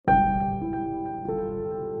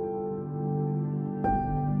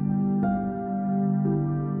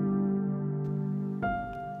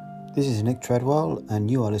This is Nick Treadwell, and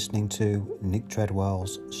you are listening to Nick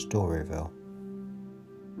Treadwell's Storyville.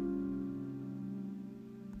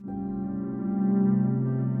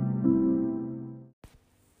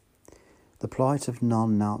 The plight of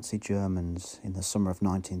non-Nazi Germans in the summer of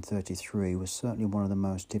 1933 was certainly one of the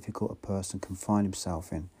most difficult a person can find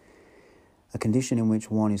himself in, a condition in which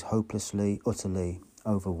one is hopelessly, utterly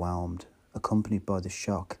overwhelmed, accompanied by the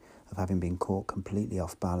shock of having been caught completely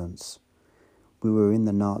off balance. We were in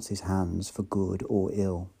the Nazis' hands for good or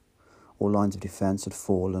ill. All lines of defence had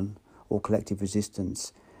fallen, all collective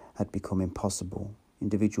resistance had become impossible.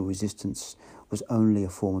 Individual resistance was only a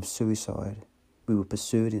form of suicide. We were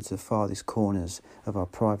pursued into the farthest corners of our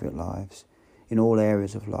private lives. In all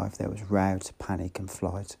areas of life there was rout, panic and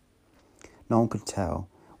flight. No one could tell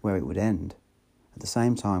where it would end. At the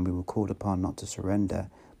same time we were called upon not to surrender,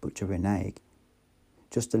 but to renege.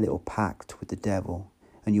 Just a little pact with the devil,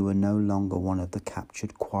 and you were no longer one of the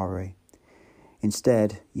captured quarry.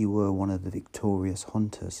 Instead, you were one of the victorious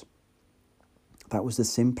hunters. That was the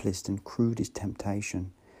simplest and crudest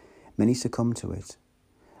temptation. Many succumbed to it.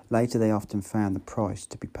 Later they often found the price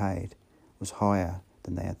to be paid was higher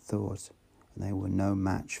than they had thought, and they were no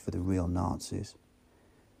match for the real Nazis.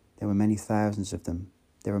 There were many thousands of them.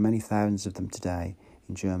 There are many thousands of them today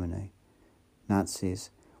in Germany.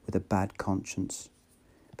 Nazis with a bad conscience.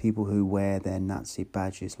 People who wear their Nazi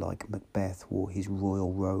badges like Macbeth wore his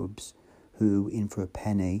royal robes, who, in for a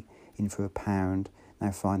penny, in for a pound, now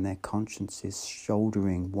find their consciences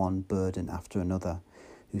shouldering one burden after another,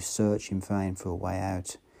 who search in vain for a way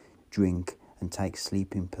out, drink and take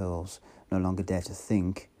sleeping pills, no longer dare to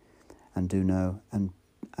think, and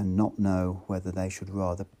not know whether they should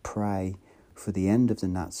rather pray for the end of the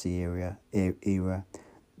Nazi era,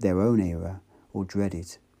 their own era, or dread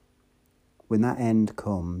it. When that end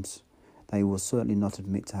comes, they will certainly not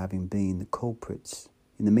admit to having been the culprits.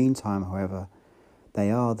 In the meantime, however,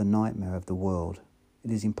 they are the nightmare of the world.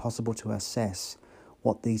 It is impossible to assess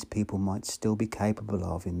what these people might still be capable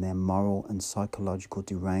of in their moral and psychological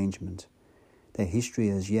derangement. Their history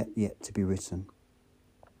has yet to be written.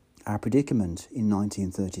 Our predicament in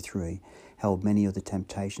 1933 held many other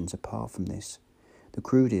temptations apart from this. The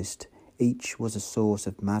crudest, each was a source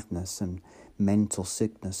of madness and mental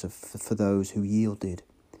sickness for those who yielded.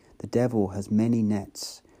 The devil has many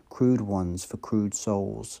nets, crude ones for crude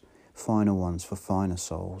souls, finer ones for finer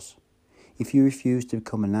souls. If you refused to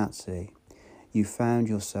become a Nazi, you found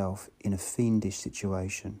yourself in a fiendish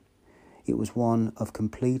situation. It was one of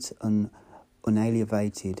complete and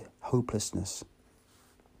unalienated hopelessness.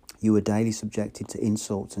 You were daily subjected to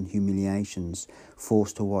insults and humiliations,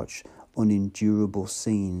 forced to watch unendurable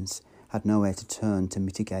scenes, had nowhere to turn to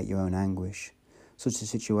mitigate your own anguish. Such a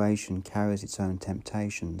situation carries its own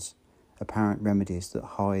temptations, apparent remedies that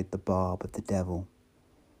hide the barb of the devil.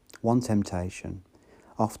 One temptation,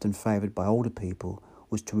 often favoured by older people,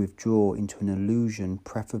 was to withdraw into an illusion,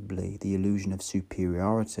 preferably the illusion of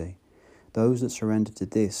superiority. Those that surrendered to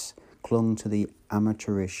this clung to the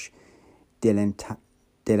amateurish,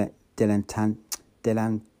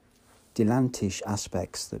 dilettantish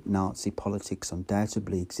aspects that Nazi politics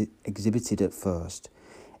undoubtedly exhibited at first.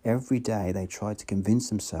 Every day they tried to convince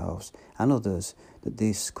themselves and others that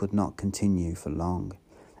this could not continue for long,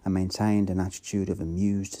 and maintained an attitude of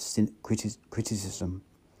amused criticism.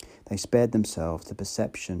 They spared themselves the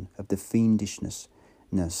perception of the fiendishness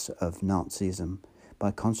of Nazism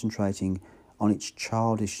by concentrating on its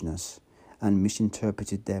childishness, and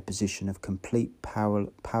misinterpreted their position of complete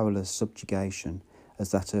powerless subjugation as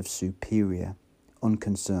that of superior,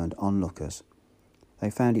 unconcerned onlookers. They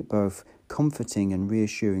found it both comforting and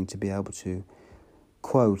reassuring to be able to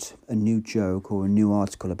quote a new joke or a new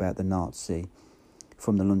article about the Nazi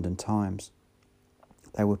from the London Times.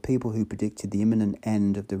 They were people who predicted the imminent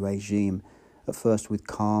end of the regime, at first with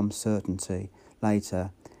calm certainty, later,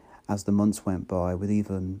 as the months went by, with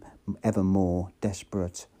even ever more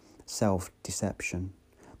desperate self-deception.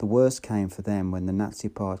 The worst came for them when the Nazi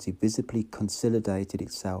Party visibly consolidated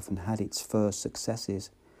itself and had its first successes.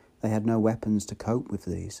 They had no weapons to cope with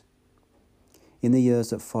these. In the years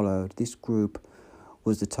that followed, this group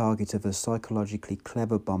was the target of a psychologically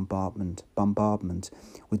clever bombardment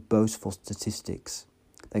with boastful statistics.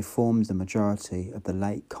 They formed the majority of the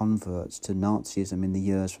late converts to Nazism in the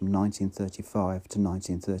years from 1935 to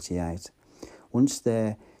 1938. Once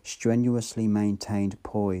their strenuously maintained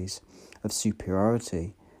poise of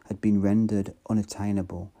superiority had been rendered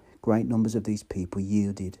unattainable, great numbers of these people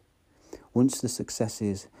yielded. Once the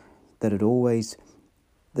successes that had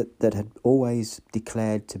always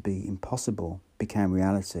declared to be impossible became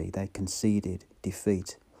reality, they conceded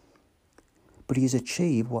defeat. But he has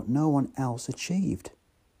achieved what no one else achieved.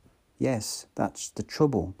 Yes, that's the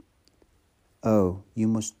trouble. Oh, you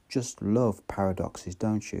must just love paradoxes,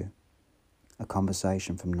 don't you? A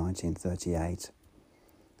conversation from 1938.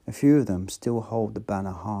 A few of them still hold the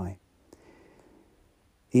banner high.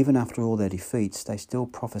 Even after all their defeats, they still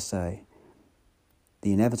prophesy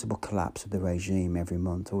the inevitable collapse of the regime every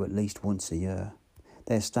month, or at least once a year.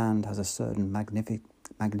 Their stand has a certain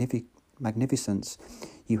magnificence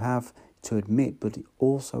you have to admit, but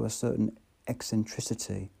also a certain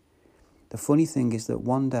eccentricity. The funny thing is that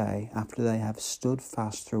one day, after they have stood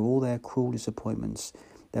fast through all their cruel disappointments,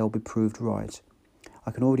 they will be proved right.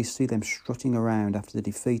 I can already see them strutting around after the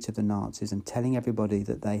defeat of the Nazis and telling everybody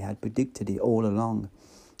that they had predicted it all along.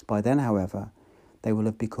 By then, however, they will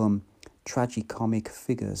have become tragicomic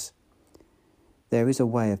figures. There is a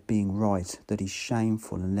way of being right that is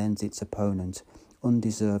shameful and lends its opponent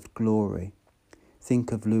undeserved glory.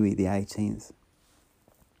 Think of Louis XVIII.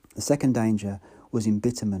 The second danger was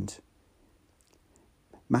embitterment.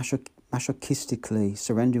 Masochistically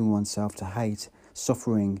surrendering oneself to hate,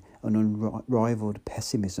 suffering, and unrivaled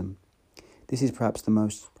pessimism. This is perhaps the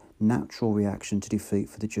most natural reaction to defeat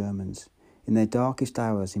for the Germans. In their darkest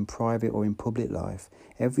hours, in private or in public life,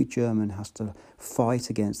 every German has to fight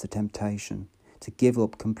against the temptation to give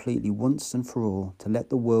up completely once and for all, to let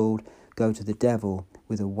the world go to the devil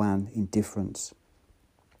with a wan indifference,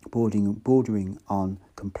 bordering on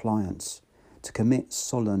compliance, to commit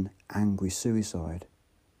sullen, angry suicide.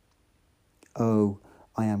 Oh,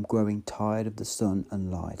 I am growing tired of the sun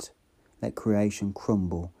and light. Let creation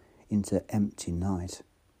crumble into empty night.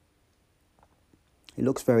 It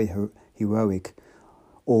looks very heroic.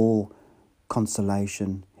 All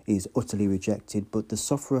consolation is utterly rejected, but the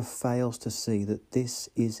sufferer fails to see that this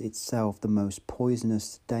is itself the most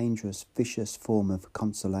poisonous, dangerous, vicious form of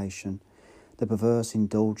consolation, the perverse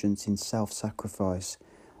indulgence in self-sacrifice,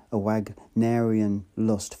 a Wagnerian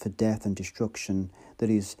lust for death and destruction that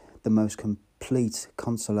is the most complete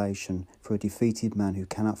consolation for a defeated man who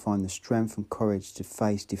cannot find the strength and courage to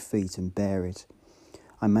face defeat and bear it.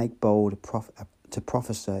 I make bold to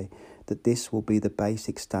prophesy that this will be the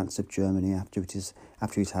basic stance of Germany after it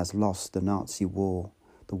has lost the Nazi war,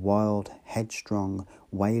 the wild, headstrong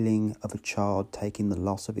wailing of a child taking the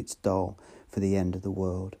loss of its doll for the end of the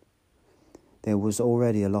world. There was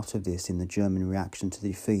already a lot of this in the German reaction to the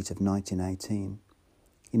defeat of 1918.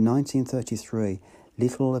 In 1933,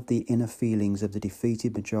 little of the inner feelings of the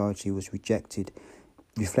defeated majority was reflected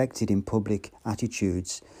in public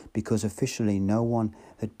attitudes because officially no one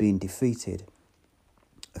had been defeated.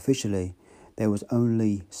 Officially, there was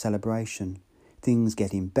only celebration, things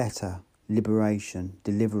getting better, liberation,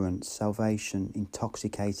 deliverance, salvation,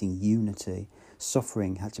 intoxicating unity.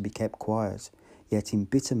 Suffering had to be kept quiet, yet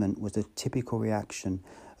embitterment was a typical reaction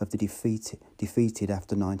of the defeated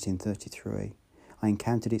after 1933. I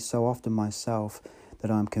encountered it so often myself that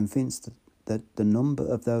I am convinced that the number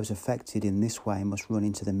of those affected in this way must run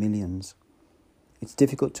into the millions. It's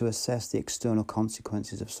difficult to assess the external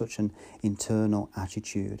consequences of such an internal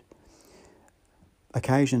attitude.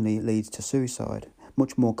 Occasionally it leads to suicide.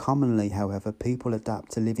 Much more commonly, however, people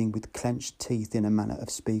adapt to living with clenched teeth in a manner of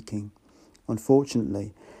speaking.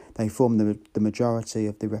 Unfortunately, they form the majority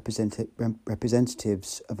of the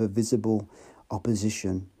representatives of a visible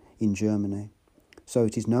opposition in Germany. So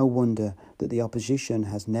it is no wonder that the opposition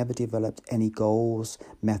has never developed any goals,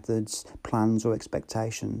 methods, plans or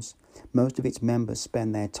expectations. Most of its members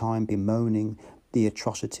spend their time bemoaning the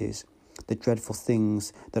atrocities. The dreadful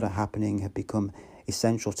things that are happening have become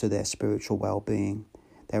essential to their spiritual well-being.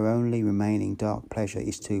 Their only remaining dark pleasure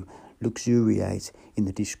is to luxuriate in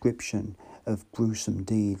the description of gruesome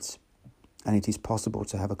deeds. And it is possible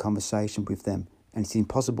to have a conversation with them, and it's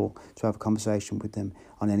impossible to have a conversation with them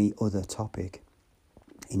on any other topic.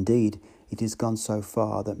 Indeed, it has gone so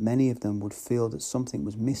far that many of them would feel that something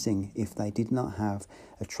was missing if they did not have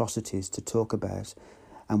atrocities to talk about,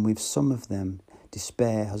 and with some of them,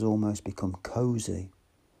 despair has almost become cosy.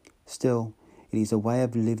 Still, it is a way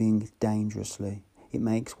of living dangerously. It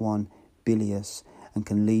makes one bilious and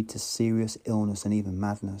can lead to serious illness and even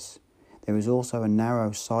madness. There is also a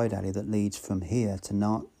narrow side alley that leads from here to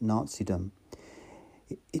Nazism.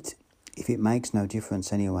 If it makes no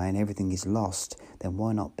difference anyway and everything is lost, then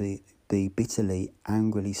why not be bitterly,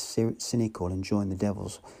 angrily cynical and join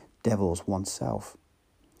the devils oneself?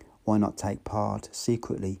 Why not take part,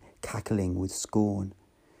 secretly cackling with scorn?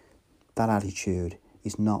 That attitude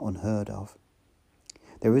is not unheard of.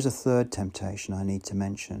 There is a third temptation I need to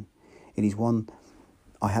mention. It is one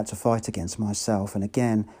I had to fight against myself, and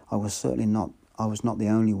again, I was not the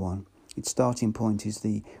only one. Its starting point is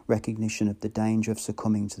the recognition of the danger of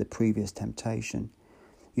succumbing to the previous temptation.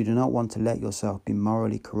 You do not want to let yourself be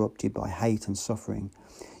morally corrupted by hate and suffering.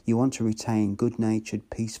 You want to retain good-natured,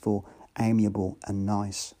 peaceful, amiable and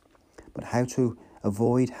nice. But how to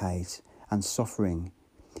avoid hate and suffering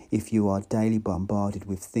if you are daily bombarded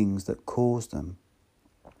with things that cause them?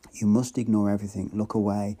 You must ignore everything, look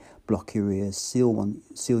away, block your ears,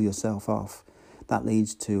 seal yourself off. That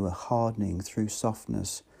leads to a hardening through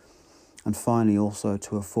softness, and finally also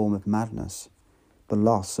to a form of madness, the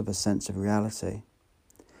loss of a sense of reality.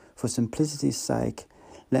 For simplicity's sake,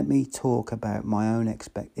 let me talk about my own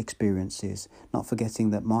experiences, not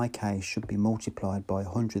forgetting that my case should be multiplied by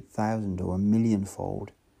 100,000 or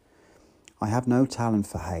 1,000,000-fold. I have no talent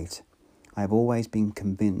for hate. I have always been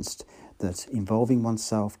convinced that involving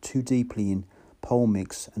oneself too deeply in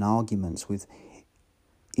polemics and arguments with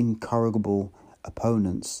incorrigible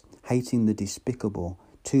opponents, hating the despicable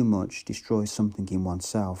too much, destroys something in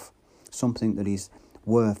oneself, something that is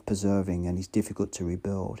worth preserving and is difficult to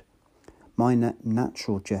rebuild. My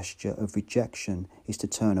natural gesture of rejection is to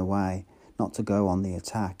turn away, not to go on the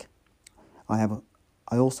attack. I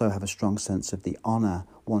also have a strong sense of the honour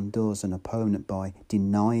one does an opponent by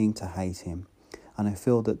denying to hate him, and I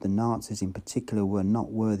feel that the Nazis in particular were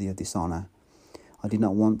not worthy of this honour. I did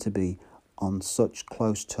not want to be on such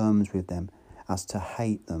close terms with them as to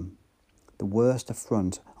hate them. The worst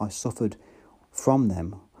affront I suffered from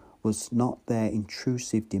them was not their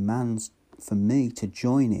intrusive demands for me to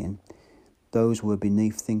join in. Those were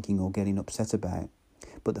beneath thinking or getting upset about.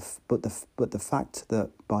 But the fact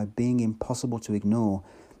that by being impossible to ignore,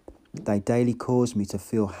 they daily cause me to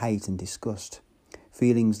feel hate and disgust,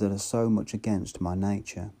 feelings that are so much against my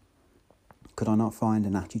nature. Could I not find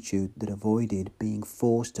an attitude that avoided being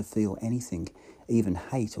forced to feel anything, even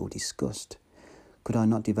hate or disgust? Could I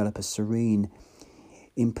not develop a serene,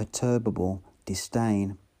 imperturbable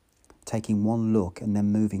disdain, taking one look and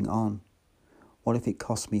then moving on? What if it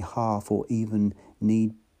cost me half or even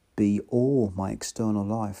need be all my external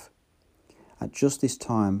life? At just this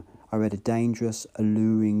time, I read a dangerous,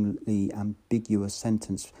 alluringly ambiguous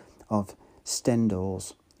sentence of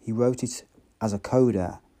Stendhal's. He wrote it as a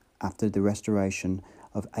coda after the Restoration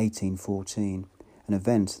of 1814, an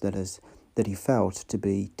event that he felt to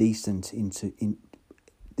be a descent into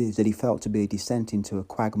a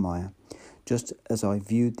quagmire, just as I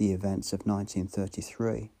viewed the events of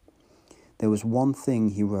 1933. There was one thing,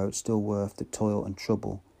 he wrote, still worth the toil and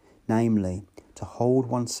trouble, namely, to hold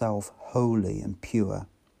oneself holy and pure.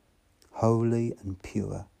 Holy and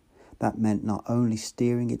pure. That meant not only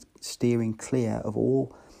steering clear of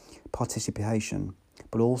all participation,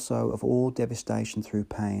 but also of all devastation through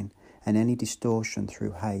pain and any distortion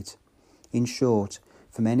through hate. In short,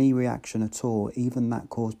 from any reaction at all, even that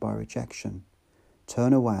caused by rejection.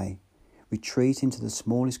 Turn away. Retreat into the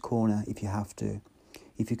smallest corner if you have to.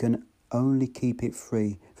 If you can only keep it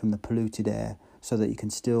free from the polluted air so that you can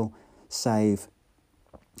still save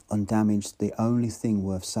undamaged the only thing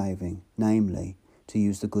worth saving, namely, to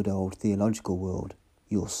use the good old theological word,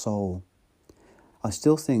 your soul. I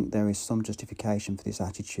still think there is some justification for this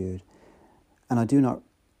attitude, and I do not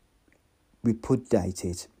repudiate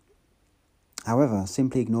it. However,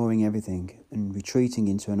 simply ignoring everything and retreating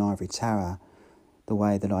into an ivory tower the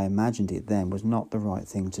way that I imagined it then was not the right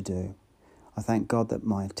thing to do. I thank God that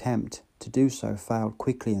my attempt to do so failed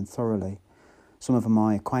quickly and thoroughly. Some of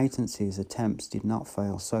my acquaintances' attempts did not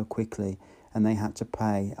fail so quickly, and they had to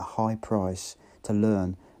pay a high price to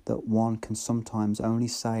learn that one can sometimes only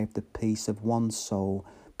save the peace of one's soul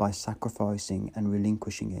by sacrificing and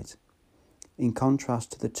relinquishing it. In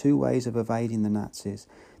contrast to the two ways of evading the Nazis,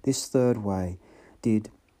 this third way did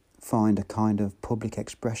find a kind of public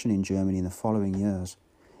expression in Germany in the following years.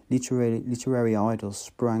 Literary idols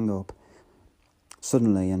sprang up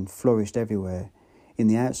suddenly and flourished everywhere. In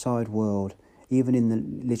the outside world, even in the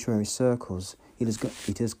literary circles,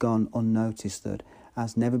 it has gone unnoticed that,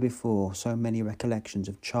 as never before, so many recollections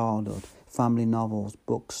of childhood, family novels,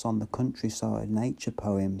 books on the countryside, nature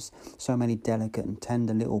poems, so many delicate and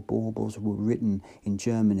tender little baubles were written in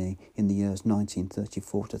Germany in the years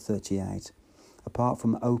 1934 to 38. Apart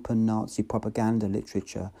from open Nazi propaganda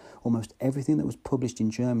literature, almost everything that was published in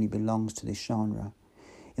Germany belongs to this genre.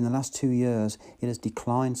 In the last 2 years, it has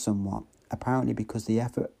declined somewhat, apparently because the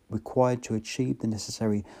effort required to achieve the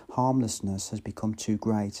necessary harmlessness has become too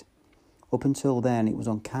great. Up until then, it was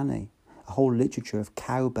uncanny. A whole literature of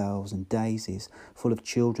cowbells and daisies, full of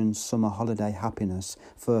children's summer holiday happiness,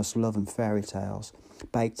 first love and fairy tales,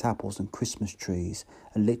 baked apples and Christmas trees,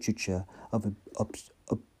 a literature of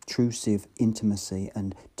obtrusive intimacy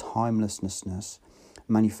and timelessness,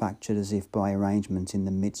 manufactured as if by arrangement in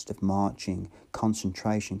the midst of marching,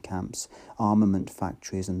 concentration camps, armament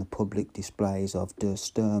factories and the public displays of Der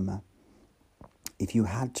Stürmer. If you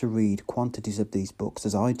had to read quantities of these books,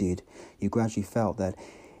 as I did, you gradually felt that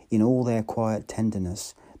in all their quiet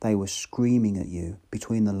tenderness, they were screaming at you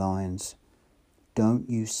between the lines. Don't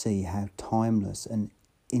you see how timeless and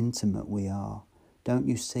intimate we are? Don't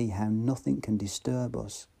you see how nothing can disturb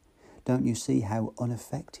us? Don't you see how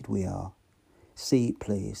unaffected we are? See it,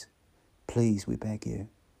 please. Please, we beg you.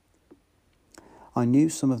 I knew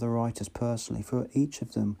some of the writers personally, for each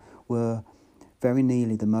of them were very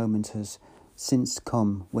nearly the moment has since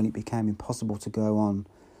come when it became impossible to go on,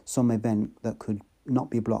 some event that could not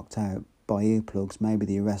be blocked out by earplugs, maybe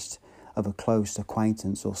the arrest of a close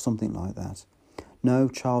acquaintance or something like that. No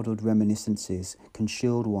childhood reminiscences can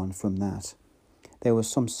shield one from that. There were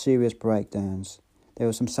some serious breakdowns. There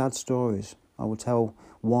were some sad stories. I will tell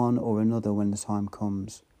one or another when the time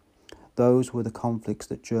comes. Those were the conflicts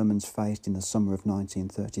that Germans faced in the summer of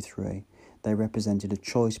 1933. They represented a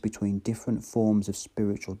choice between different forms of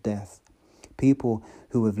spiritual death. People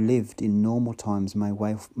who have lived in normal times may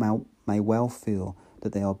well feel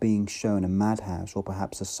that they are being shown a madhouse or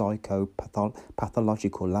perhaps a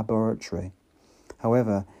psychopathological laboratory.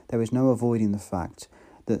 However, there is no avoiding the fact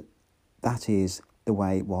that that is the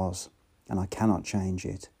way it was, and I cannot change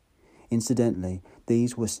it. Incidentally,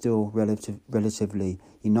 these were still relatively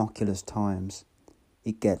innocuous times.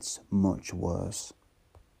 It gets much worse.